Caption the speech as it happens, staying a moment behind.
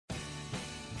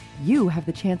you have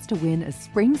the chance to win a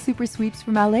spring super sweeps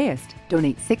from LAist.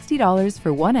 Donate $60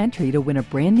 for one entry to win a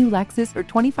brand new Lexus or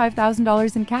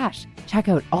 $25,000 in cash. Check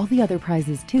out all the other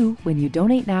prizes too when you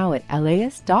donate now at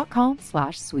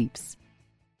laist.com/sweeps.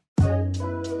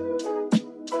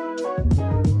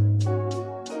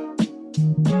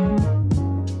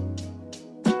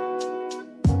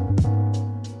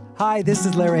 Hi, this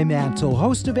is Larry Mantle,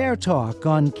 host of Air Talk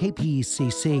on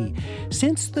KPCC.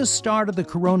 Since the start of the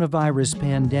coronavirus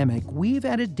pandemic, we've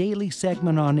had a daily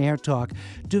segment on Air Talk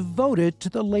devoted to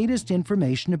the latest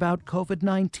information about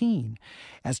COVID-19.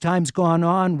 As time's gone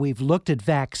on, we've looked at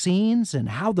vaccines and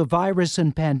how the virus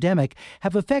and pandemic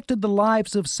have affected the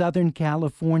lives of Southern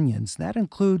Californians. That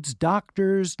includes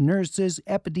doctors, nurses,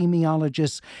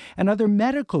 epidemiologists, and other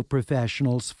medical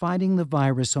professionals fighting the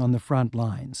virus on the front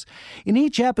lines. In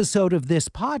each episode of this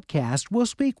podcast, we'll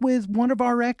speak with one of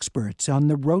our experts on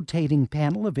the rotating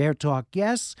panel of Air Talk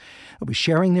guests who will be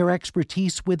sharing their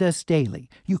expertise with us daily.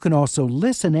 You can also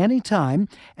listen anytime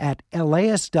at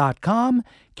laist.com,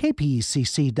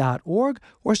 kpecc.org,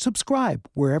 or subscribe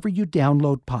wherever you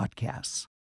download podcasts.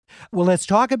 Well, let's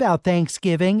talk about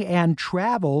Thanksgiving and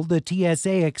travel. The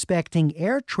TSA expecting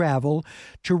air travel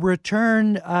to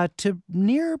return to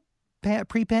near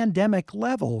pre-pandemic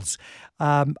levels.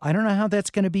 I don't know how that's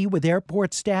going to be with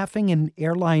airport staffing and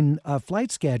airline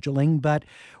flight scheduling, but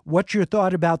what's your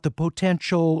thought about the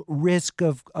potential risk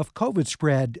of COVID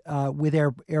spread with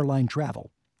airline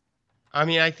travel? I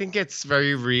mean, I think it's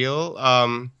very real,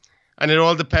 and it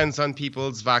all depends on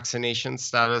people's vaccination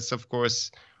status. Of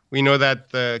course, we know that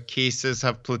the cases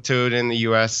have plateaued in the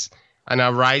U.S. and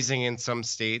are rising in some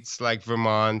states like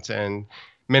Vermont and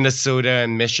Minnesota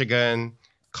and Michigan,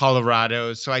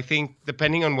 Colorado. So I think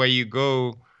depending on where you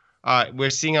go, we're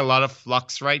seeing a lot of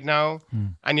flux right now.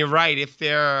 And you're right, if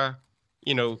there are,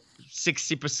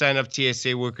 60% of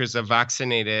TSA workers are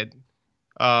vaccinated,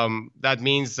 that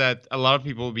means that a lot of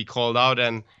people will be called out,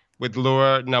 and with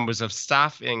lower numbers of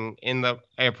staffing in the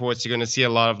airports, you're going to see a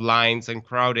lot of lines and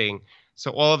crowding.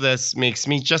 So all of this makes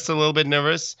me just a little bit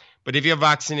nervous. But if you're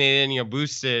vaccinated and you're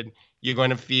boosted, you're going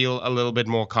to feel a little bit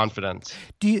more confident.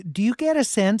 Do you get a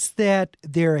sense that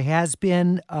there has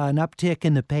been an uptick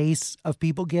in the pace of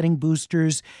people getting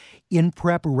boosters in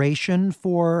preparation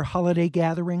for holiday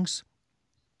gatherings?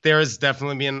 There has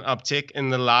definitely been an uptick in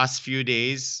the last few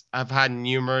days. I've had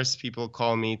numerous people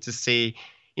call me to say,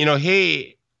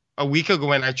 hey, a week ago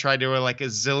when I tried, there were like a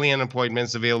zillion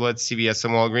appointments available at CVS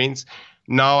and Walgreens.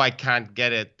 Now I can't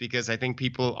get it because I think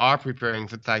people are preparing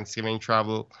for Thanksgiving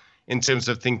travel in terms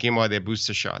of thinking about their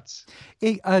booster shots.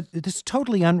 This is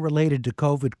totally unrelated to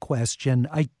COVID question.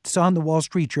 I saw in the Wall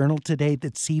Street Journal today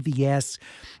that CVS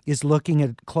is looking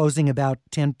at closing about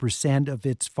 10% of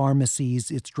its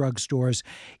pharmacies, its drugstores,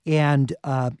 and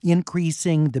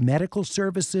increasing the medical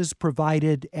services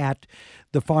provided at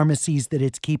the pharmacies that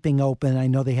it's keeping open. I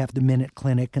know they have the Minute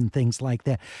Clinic and things like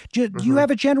that. Do you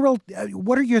have a general,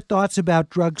 what are your thoughts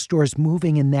about drugstores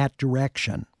moving in that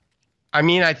direction? I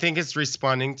mean, I think it's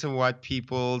responding to what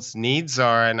people's needs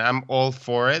are, and I'm all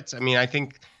for it. I mean, I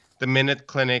think the Minute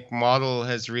Clinic model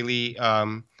has really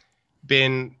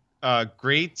been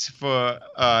great for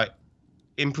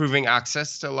improving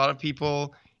access to a lot of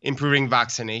people, improving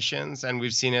vaccinations, and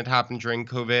we've seen it happen during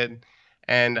COVID.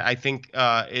 And I think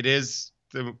it is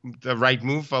the right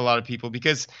move for a lot of people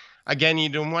because, again, you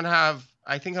don't want to have,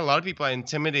 I think a lot of people are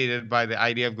intimidated by the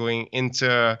idea of going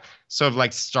into sort of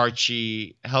like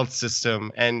starchy health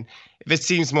system. And if it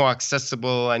seems more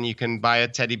accessible and you can buy a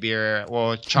teddy bear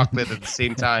or chocolate at the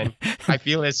same time, I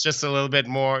feel it's just a little bit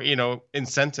more,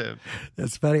 incentive.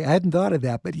 That's funny. I hadn't thought of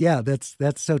that, but yeah, that's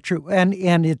so true. And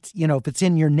it's, if it's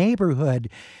in your neighborhood,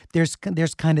 there's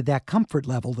kind of that comfort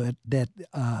level that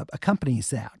accompanies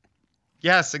that.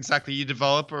 Yes, exactly. You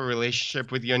develop a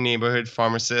relationship with your neighborhood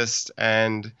pharmacist,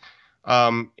 and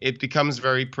it becomes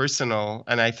very personal.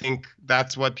 And I think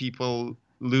that's what people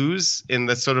lose in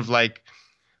the sort of like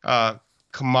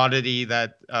commodity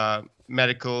that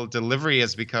medical delivery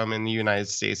has become in the United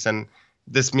States. And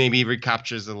this maybe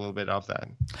recaptures a little bit of that.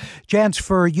 Chance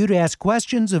for you to ask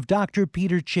questions of Dr.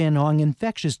 Peter Chin Hong,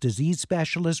 infectious disease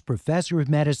specialist, professor of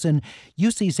medicine,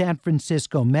 UC San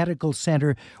Francisco Medical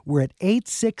Center. We're at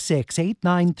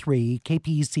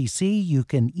 866-893-KPCC. You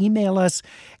can email us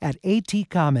at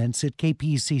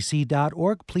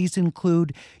atcomments@kpcc.org. Please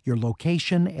include your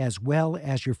location as well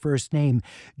as your first name.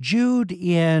 Jude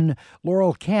in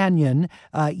Laurel Canyon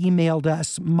emailed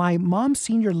us, my mom's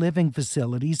senior living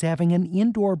facility is having an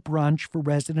indoor brunch for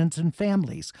residents and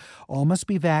families. All must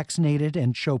be vaccinated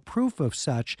and show proof of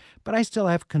such, but I still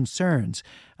have concerns.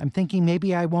 I'm thinking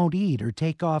maybe I won't eat or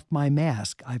take off my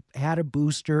mask. I've had a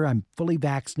booster. I'm fully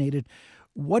vaccinated.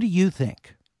 What do you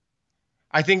think?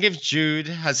 I think if Jude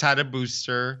has had a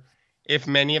booster, if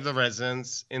many of the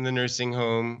residents in the nursing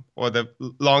home or the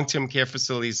long-term care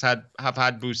facilities have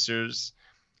had boosters,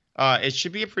 it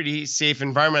should be a pretty safe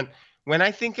environment. When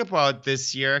I think about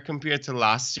this year compared to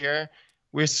last year,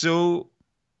 we're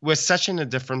such in a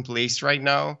different place right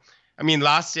now. I mean,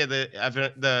 last year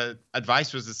the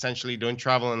advice was essentially don't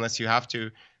travel unless you have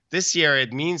to. This year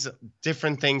it means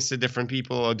different things to different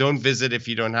people, or don't visit if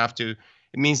you don't have to.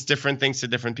 It means different things to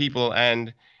different people,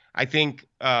 and I think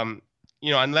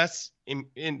unless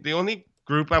in the only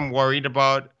group I'm worried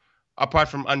about, apart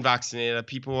from unvaccinated, are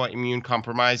people who are immune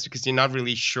compromised, because you're not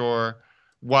really sure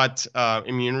what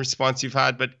immune response you've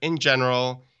had. But in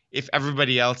general, if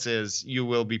everybody else is, you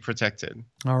will be protected.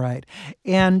 All right.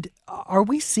 And are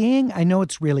we seeing, I know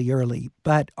it's really early,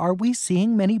 but are we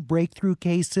seeing many breakthrough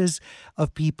cases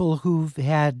of people who've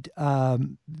had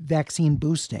vaccine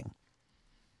boosting?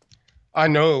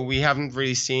 No, we haven't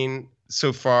really seen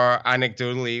so far.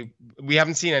 Anecdotally, we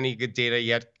haven't seen any good data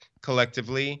yet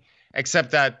collectively,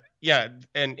 except that,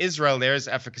 in Israel, there's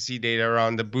efficacy data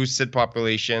around the boosted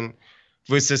population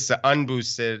versus the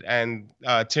unboosted. And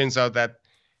turns out that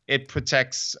it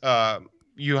protects,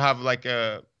 you have like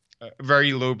a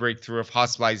very low breakthrough of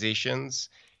hospitalizations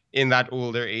in that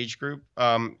older age group.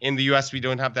 In the US, we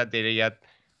don't have that data yet.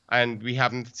 And we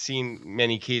haven't seen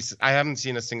many cases. I haven't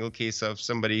seen a single case of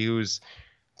somebody who's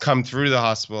come through the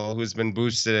hospital who's been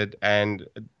boosted and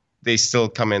they still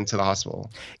come into the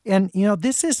hospital. And,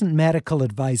 this isn't medical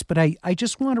advice, but I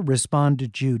just want to respond to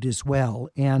Jude as well.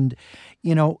 And,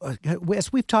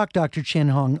 as we've talked, Dr. Chin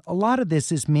Hong, a lot of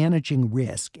this is managing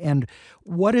risk. And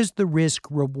what is the risk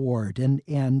reward?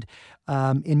 And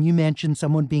you mentioned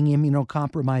someone being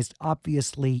immunocompromised.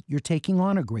 Obviously, you're taking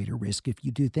on a greater risk if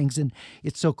you do things. And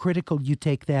it's so critical you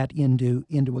take that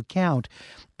into account.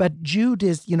 But Jude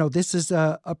is, this is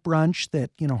a brunch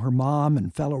that, her mom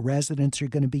and fellow residents are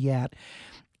going to be at.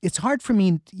 It's hard for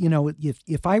me,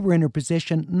 if I were in her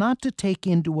position, not to take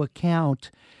into account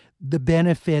the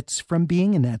benefits from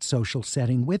being in that social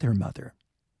setting with her mother.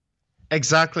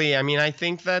 Exactly. I mean, I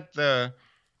think that the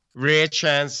rare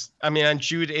chance, and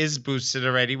Jude is boosted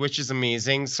already, which is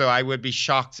amazing. So I would be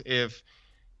shocked if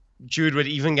Jude would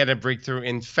even get a breakthrough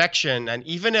infection. And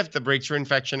even if the breakthrough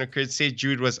infection occurred, say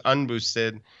Jude was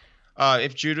unboosted,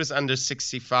 if Jude was under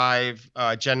 65,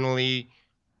 generally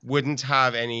wouldn't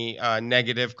have any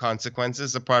negative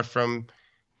consequences apart from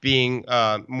being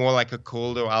more like a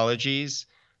cold or allergies.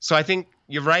 So I think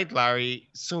you're right, Larry.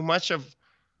 So much of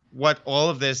what all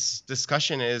of this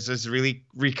discussion is really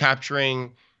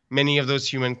recapturing many of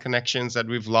those human connections that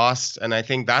we've lost. And I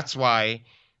think that's why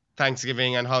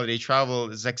Thanksgiving and holiday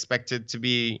travel is expected to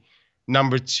be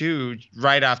number 2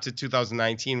 right after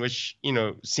 2019, which,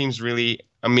 seems really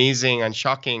amazing and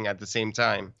shocking at the same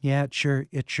time. Yeah, it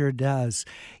sure does.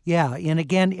 Yeah, and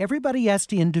again, everybody has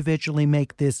to individually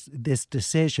make this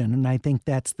decision, and I think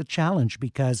that's the challenge,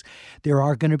 because there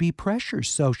are going to be pressures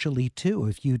socially too.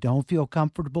 If you don't feel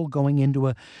comfortable going into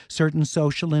a certain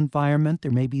social environment, there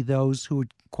may be those who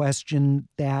would question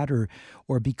that or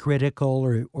be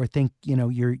critical or think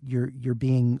you're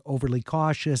being overly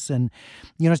cautious, and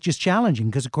it's just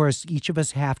challenging because of course each of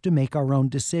us have to make our own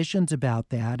decisions about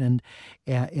that and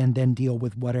then deal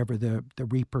with whatever the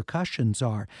repercussions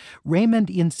are. Raymond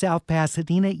in South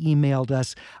Pasadena emailed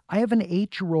us, I have an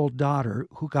 8-year-old daughter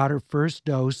who got her first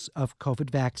dose of COVID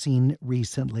vaccine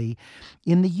recently.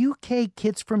 In the UK,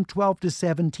 kids from 12 to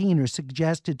 17 are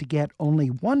suggested to get only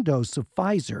 1 dose of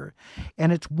Pfizer,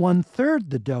 and it's 1/3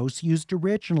 the dose used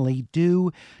originally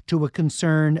due to a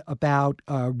concern about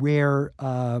rare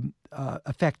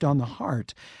effect on the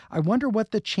heart. I wonder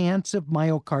what the chance of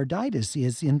myocarditis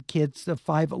is in kids of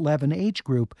 5'11" age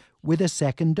group with a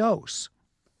second dose.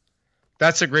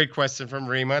 That's a great question from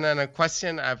Raymond, and a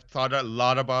question I've thought a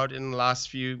lot about in the last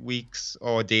few weeks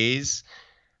or days.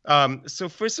 So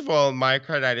first of all,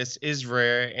 myocarditis is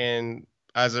rare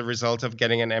as a result of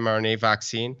getting an mRNA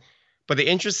vaccine. But the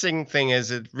interesting thing is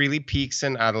it really peaks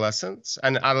in adolescents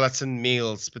and adolescent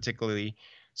males particularly.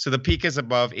 So the peak is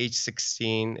above age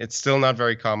 16. It's still not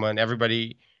very common.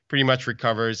 Everybody pretty much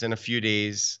recovers in a few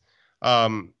days.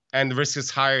 And the risk is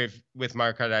higher with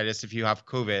myocarditis if you have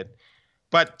COVID.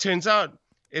 But turns out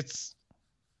it's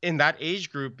in that age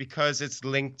group because it's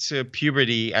linked to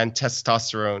puberty and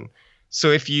testosterone.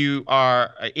 So if you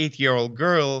are an 8-year-old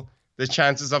girl, the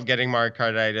chances of getting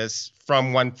myocarditis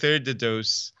from 1/3 the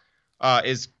dose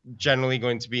is generally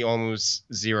going to be almost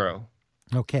zero.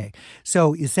 Okay.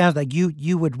 So it sounds like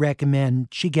you would recommend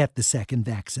she get the second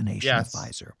vaccination of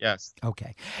Pfizer. Yes.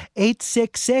 Okay.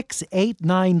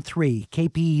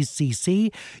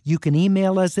 866-893-KPCC. You can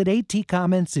email us at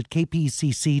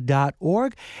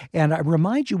atcomments@kpcc.org. And I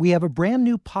remind you, we have a brand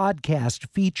new podcast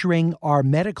featuring our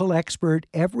medical expert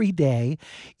every day.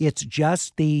 It's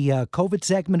just the COVID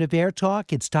segment of Air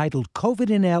Talk. It's titled COVID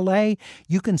in LA.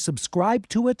 You can subscribe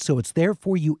to it, so it's there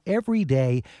for you every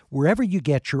day, wherever you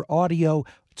get your audio.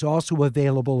 It's also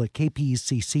available at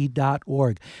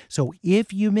kpcc.org. So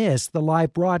if you miss the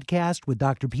live broadcast with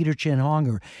Dr. Peter Chin Hong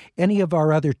or any of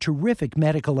our other terrific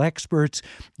medical experts,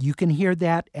 you can hear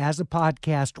that as a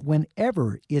podcast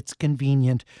whenever it's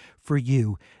convenient for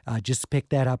you. Just pick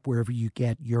that up wherever you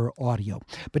get your audio.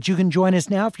 But you can join us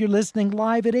now if you're listening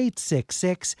live at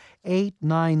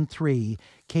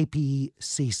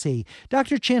 866-893-KPCC.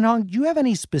 Dr. Chin Hong, do you have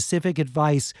any specific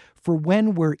advice for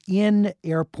when we're in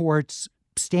airports,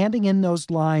 standing in those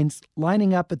lines,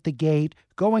 lining up at the gate,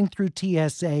 going through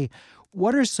TSA?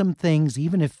 What are some things,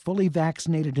 even if fully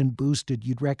vaccinated and boosted,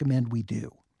 you'd recommend we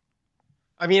do?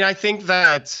 I mean, I think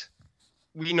that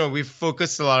we've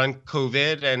focused a lot on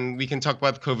COVID, and we can talk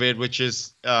about COVID, which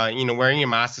is, wearing a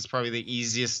mask is probably the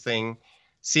easiest thing.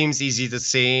 Seems easy to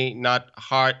say, not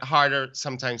harder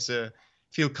sometimes to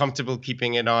feel comfortable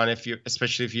keeping it on,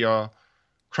 especially if you're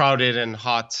crowded and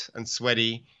hot and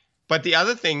sweaty. But the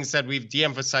other things that we've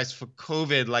de-emphasized for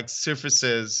COVID, like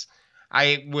surfaces,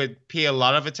 I would pay a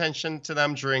lot of attention to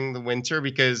them during the winter,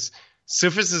 because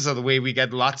surfaces are the way we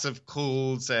get lots of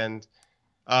colds and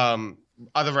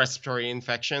other respiratory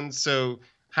infections. So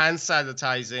hand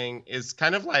sanitizing is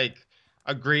kind of like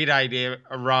a great idea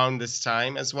around this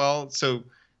time as well. So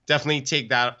definitely take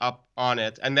that up on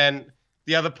it. And then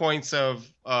the other points of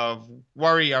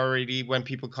worry already when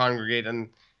people congregate and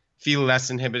feel less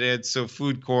inhibited. So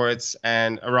food courts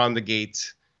and around the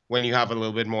gate when you have a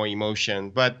little bit more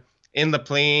emotion. But in the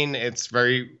plane, it's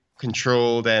very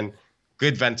controlled and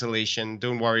good ventilation.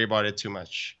 Don't worry about it too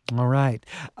much. All right.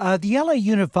 The LA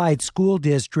Unified School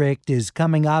District is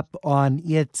coming up on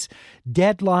its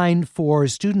deadline for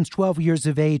students 12 years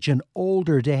of age and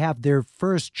older to have their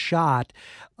first shot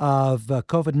of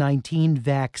COVID-19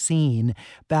 vaccine.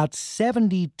 About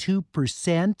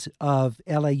 72% of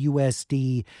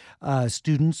LAUSD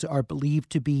students are believed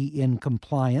to be in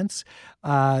compliance.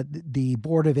 The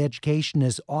Board of Education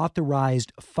has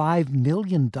authorized $5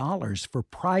 million for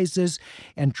prizes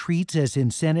and treats as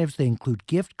incentives. They include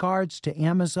gift cards to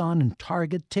Amazon and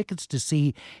Target, tickets to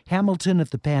see Hamilton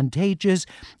at the Pantages,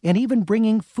 and even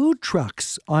bringing food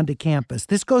trucks onto campus.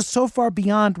 This goes so far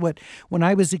beyond what, when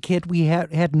I was a kid, we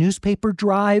had newspaper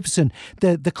drives, and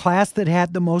the class that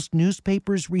had the most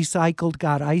newspapers recycled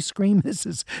got ice cream.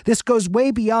 This goes way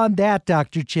beyond that,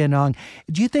 Dr. Chin Hong.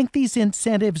 Do you think these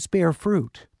incentives bear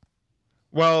fruit?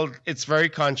 Well, it's very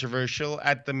controversial.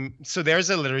 So there's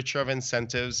a literature of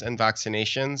incentives and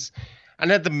vaccinations.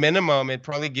 And at the minimum, it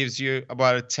probably gives you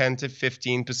about a 10 to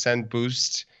 15%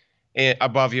 boost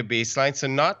above your baseline. So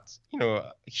not,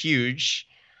 huge.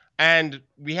 And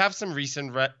we have some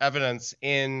recent evidence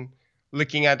in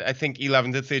looking at, I think,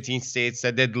 11 to 13 states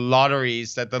that did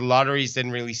lotteries, that the lotteries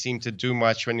didn't really seem to do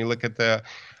much when you look at the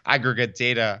aggregate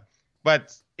data.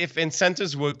 But if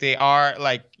incentives work, they are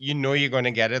like, you're going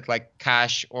to get it, like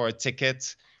cash or a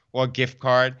ticket or a gift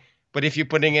card. But if you're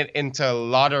putting it into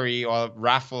lottery or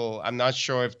raffle, I'm not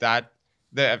sure if the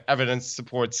evidence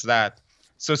supports that.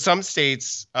 So some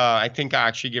states, I think, are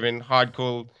actually giving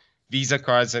hardcore Visa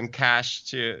cards and cash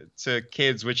to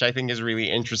kids, which I think is really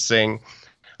interesting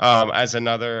as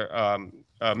another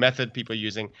method people are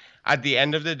using. At the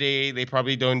end of the day, they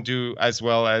probably don't do as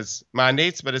well as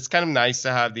mandates, but it's kind of nice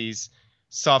to have these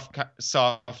soft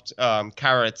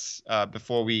carrots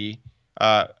before we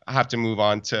have to move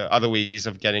on to other ways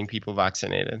of getting people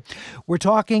vaccinated. We're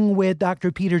talking with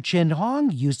Dr. Peter Chin Hong,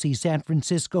 UC San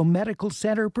Francisco Medical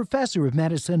Center professor of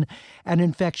medicine and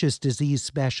infectious disease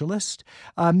specialist.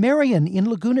 Marion in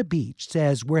Laguna Beach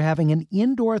says we're having an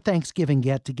indoor Thanksgiving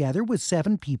get-together with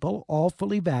 7 people, all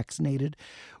fully vaccinated.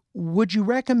 Would you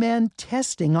recommend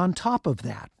testing on top of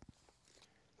that?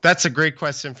 That's a great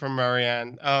question from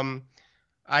Marianne.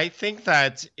 I think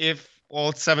that if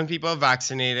all 7 people are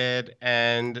vaccinated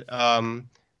and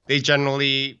they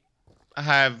generally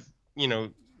have,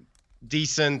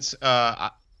 decent COVID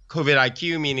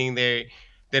IQ, meaning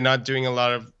they're not doing a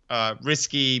lot of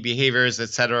risky behaviors,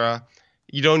 etc.,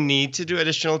 you don't need to do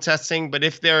additional testing. But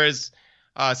if there is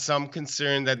some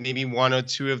concern that maybe 1 or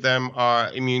 2 of them are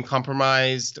immune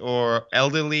compromised or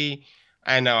elderly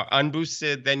and are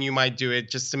unboosted, then you might do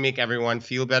it just to make everyone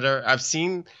feel better. I've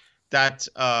seen that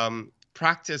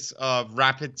practice of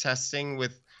rapid testing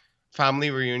with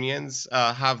family reunions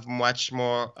have much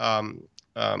more.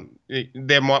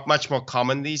 They're much more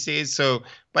common these days. So,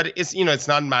 but it's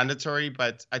not mandatory.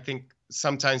 But I think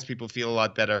sometimes people feel a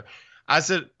lot better as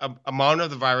the amount of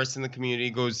the virus in the community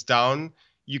goes down.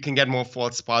 You can get more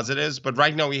false positives, but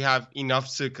right now we have enough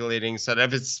circulating so that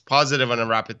if it's positive on a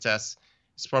rapid test,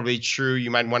 it's probably true. You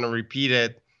might want to repeat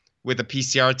it with a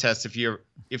PCR test if you're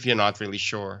not really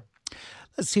sure.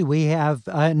 Let's see, we have,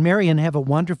 and Marion have a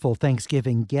wonderful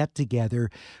Thanksgiving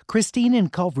get-together. Christine in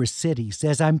Culver City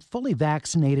says, I'm fully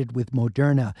vaccinated with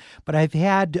Moderna, but I've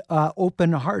had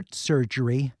open heart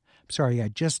surgery. Sorry, I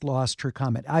just lost her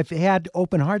comment. I've had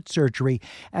open heart surgery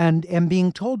and am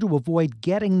being told to avoid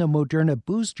getting the Moderna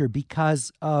booster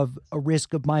because of a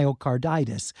risk of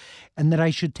myocarditis, and that I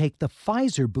should take the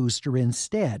Pfizer booster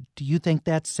instead. Do you think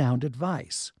that's sound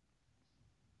advice?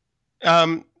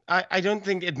 I don't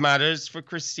think it matters for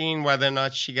Christine whether or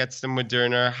not she gets the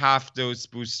Moderna half-dose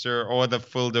booster or the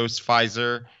full-dose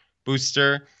Pfizer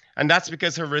booster. And that's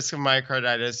because her risk of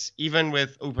myocarditis, even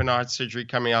with open heart surgery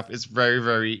coming up, is very,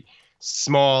 very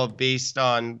small based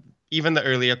on even the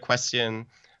earlier question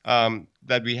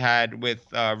that we had with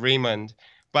Raymond.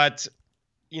 But,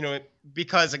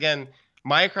 because, again,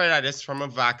 myocarditis from a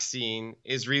vaccine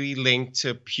is really linked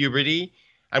to puberty.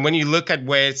 And when you look at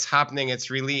where it's happening, it's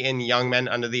really in young men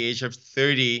under the age of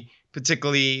 30,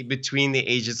 particularly between the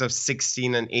ages of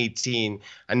 16 and 18,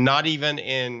 and not even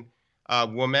in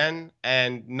women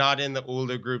and not in the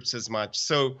older groups as much.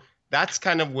 So that's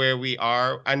kind of where we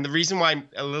are. And the reason why I'm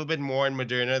a little bit more in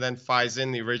Moderna than Pfizer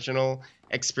in the original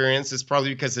experience is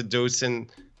probably because the dose in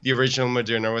the original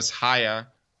Moderna was higher,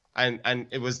 and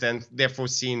it was then therefore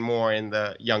seen more in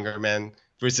the younger men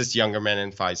versus younger men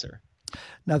in Pfizer.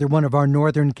 Another one of our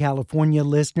Northern California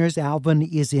listeners, Alvin,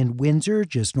 is in Windsor,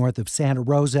 just north of Santa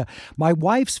Rosa. My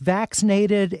wife's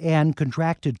vaccinated and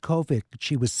contracted COVID.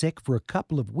 She was sick for a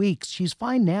couple of weeks. She's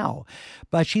fine now,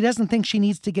 but she doesn't think she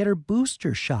needs to get her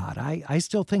booster shot. I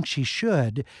still think she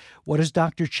should. What does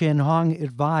Dr. Chin Hong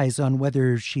advise on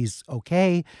whether she's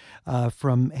okay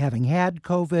from having had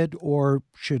COVID or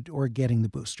getting the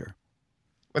booster?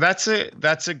 Well, that's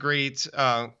a great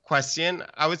question.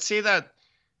 I would say that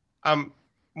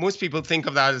most people think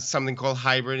of that as something called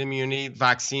hybrid immunity,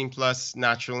 vaccine plus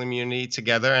natural immunity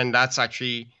together, and that's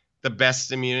actually the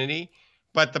best immunity.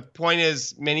 But the point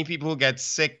is, many people who get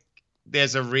sick,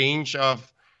 there's a range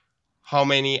of how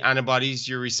many antibodies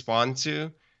you respond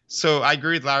to. So I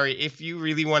agree with Larry. If you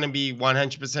really want to be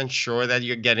 100% sure that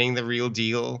you're getting the real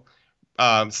deal,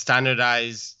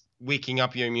 standardized, waking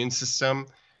up your immune system,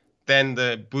 then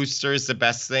the booster is the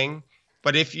best thing.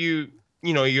 But if you're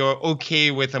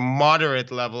okay with a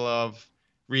moderate level of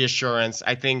reassurance,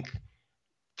 I think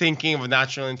thinking of a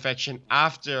natural infection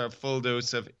after a full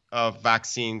dose of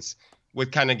vaccines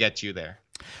would kind of get you there.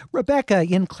 Rebecca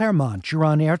in Claremont, you're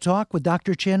on Air Talk with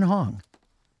Dr. Chin Hong.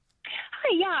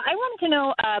 Hi, yeah. I wanted to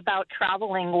know about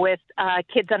traveling with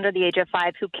kids under the age of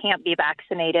 5 who can't be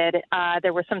vaccinated.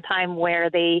 There was some time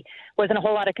where there wasn't a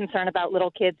whole lot of concern about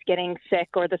little kids getting sick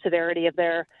or the severity of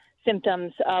their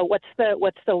symptoms. What's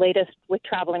the latest with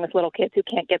traveling with little kids who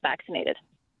can't get vaccinated?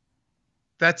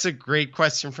 That's a great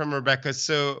question from Rebecca.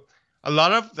 So a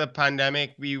lot of the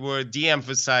pandemic, we were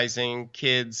de-emphasizing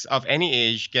kids of any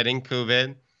age getting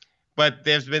COVID, but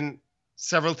there's been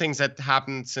several things that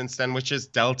happened since then, which is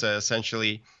Delta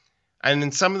essentially. And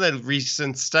in some of the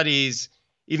recent studies,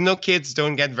 even though kids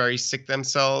don't get very sick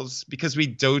themselves, because we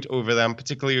dote over them,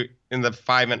 particularly in the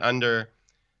 5 and under,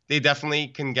 they definitely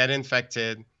can get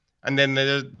infected. And then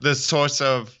the source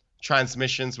of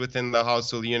transmissions within the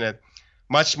household unit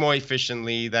much more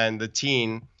efficiently than the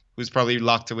teen who's probably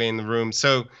locked away in the room.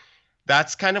 So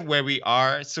that's kind of where we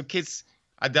are. So kids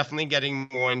are definitely getting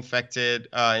more infected.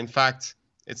 In fact,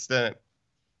 it's in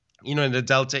the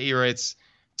Delta era, it's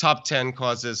top 10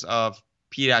 causes of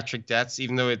pediatric deaths,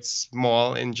 even though it's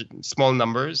small in small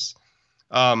numbers.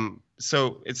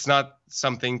 So it's not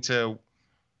something to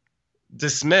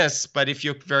dismiss, but if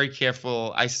you're very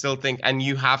careful, I still think, and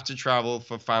you have to travel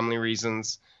for family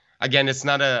reasons. Again, it's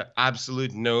not an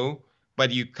absolute no, but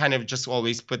you kind of just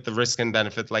always put the risk and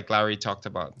benefit like Larry talked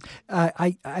about.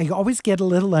 I always get a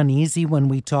little uneasy when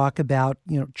we talk about,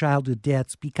 childhood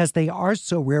deaths because they are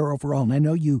so rare overall. And I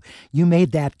know you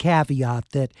made that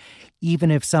caveat that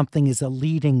even if something is a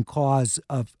leading cause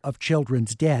of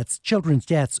children's deaths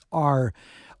are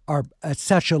at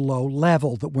such a low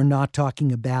level that we're not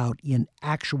talking about in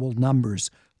actual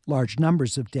numbers, large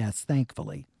numbers of deaths,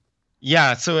 thankfully.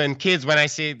 Yeah, so in kids, when I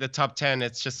say the top 10,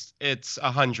 it's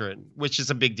 100, which is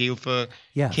a big deal for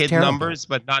kid numbers,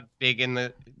 but not big in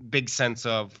the big sense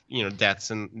of,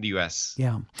 deaths in the U.S.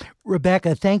 Yeah.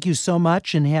 Rebecca, thank you so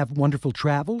much, and have wonderful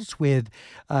travels with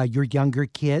your younger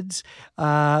kids.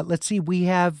 Let's see. We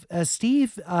have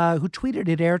Steve who tweeted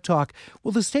at Air Talk,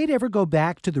 will the state ever go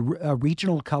back to the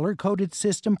regional color-coded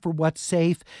system for what's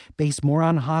safe, based more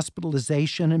on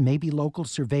hospitalization and maybe local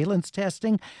surveillance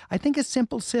testing? I think a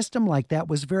simple system like that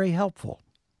was very helpful.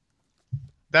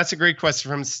 That's a great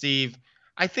question from Steve.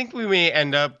 I think we may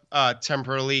end up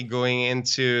temporarily going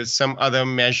into some other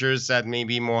measures that may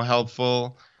be more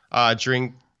helpful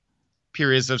during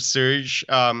periods of surge.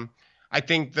 I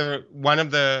think one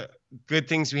of the good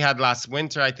things we had last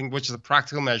winter, which is a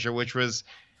practical measure, which was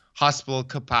hospital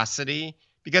capacity.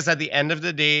 Because at the end of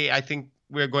the day, I think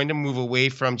we're going to move away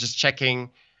from just checking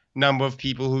number of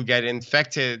people who get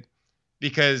infected.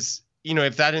 Because,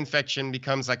 if that infection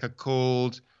becomes like a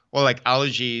cold or like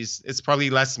allergies, it's probably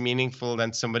less meaningful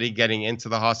than somebody getting into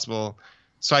the hospital.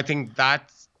 So I think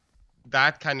that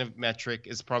kind of metric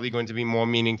is probably going to be more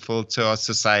meaningful to our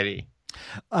society.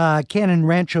 Ken in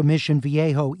Rancho Mission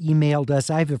Viejo emailed us.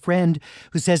 I have a friend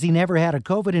who says he never had a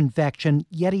COVID infection,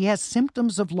 yet he has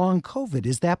symptoms of long COVID.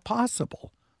 Is that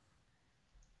possible?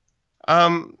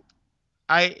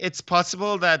 It's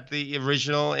possible that the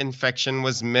original infection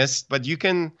was missed, but you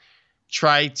can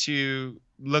try to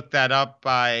look that up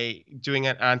by doing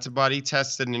an antibody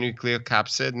test in the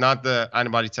nucleocapsid, not the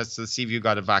antibody test to see if you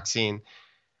got a vaccine.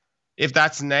 If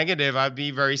that's negative, I'd be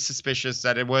very suspicious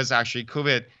that it was actually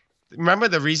COVID. Remember,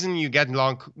 the reason you get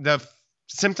the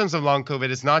symptoms of long COVID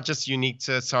is not just unique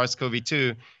to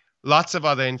SARS-CoV-2. Lots of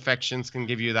other infections can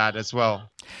give you that as well.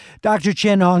 Dr.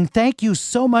 Chen Hong, thank you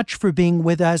so much for being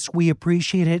with us. We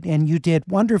appreciate it, and you did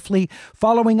wonderfully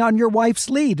following on your wife's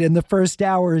lead in the first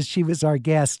hour as she was our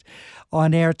guest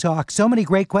on Air Talk. So many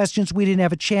great questions we didn't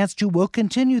have a chance to. We'll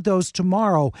continue those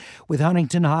tomorrow with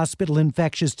Huntington Hospital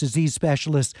infectious disease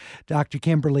specialist Dr.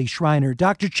 Kimberly Schreiner.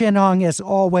 Dr. Chen Hong, as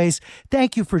always,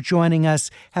 thank you for joining us.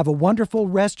 Have a wonderful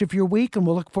rest of your week, and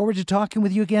we'll look forward to talking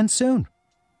with you again soon.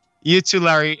 You too,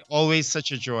 Larry. Always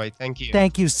such a joy. Thank you.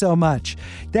 Thank you so much.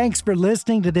 Thanks for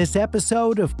listening to this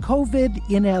episode of COVID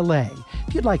in LA.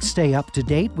 If you'd like to stay up to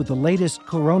date with the latest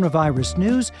coronavirus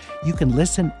news, you can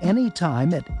listen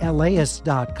anytime at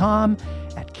laist.com,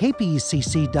 at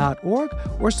kpecc.org,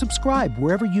 or subscribe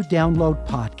wherever you download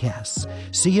podcasts.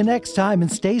 See you next time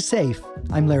and stay safe.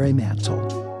 I'm Larry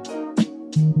Mansell.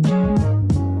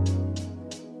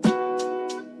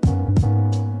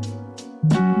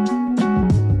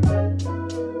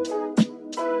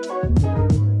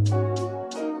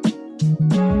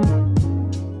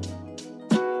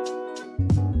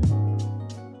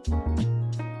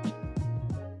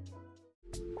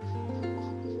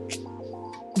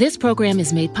 This program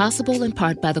is made possible in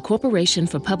part by the Corporation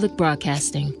for Public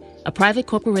Broadcasting, a private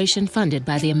corporation funded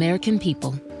by the American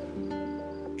people.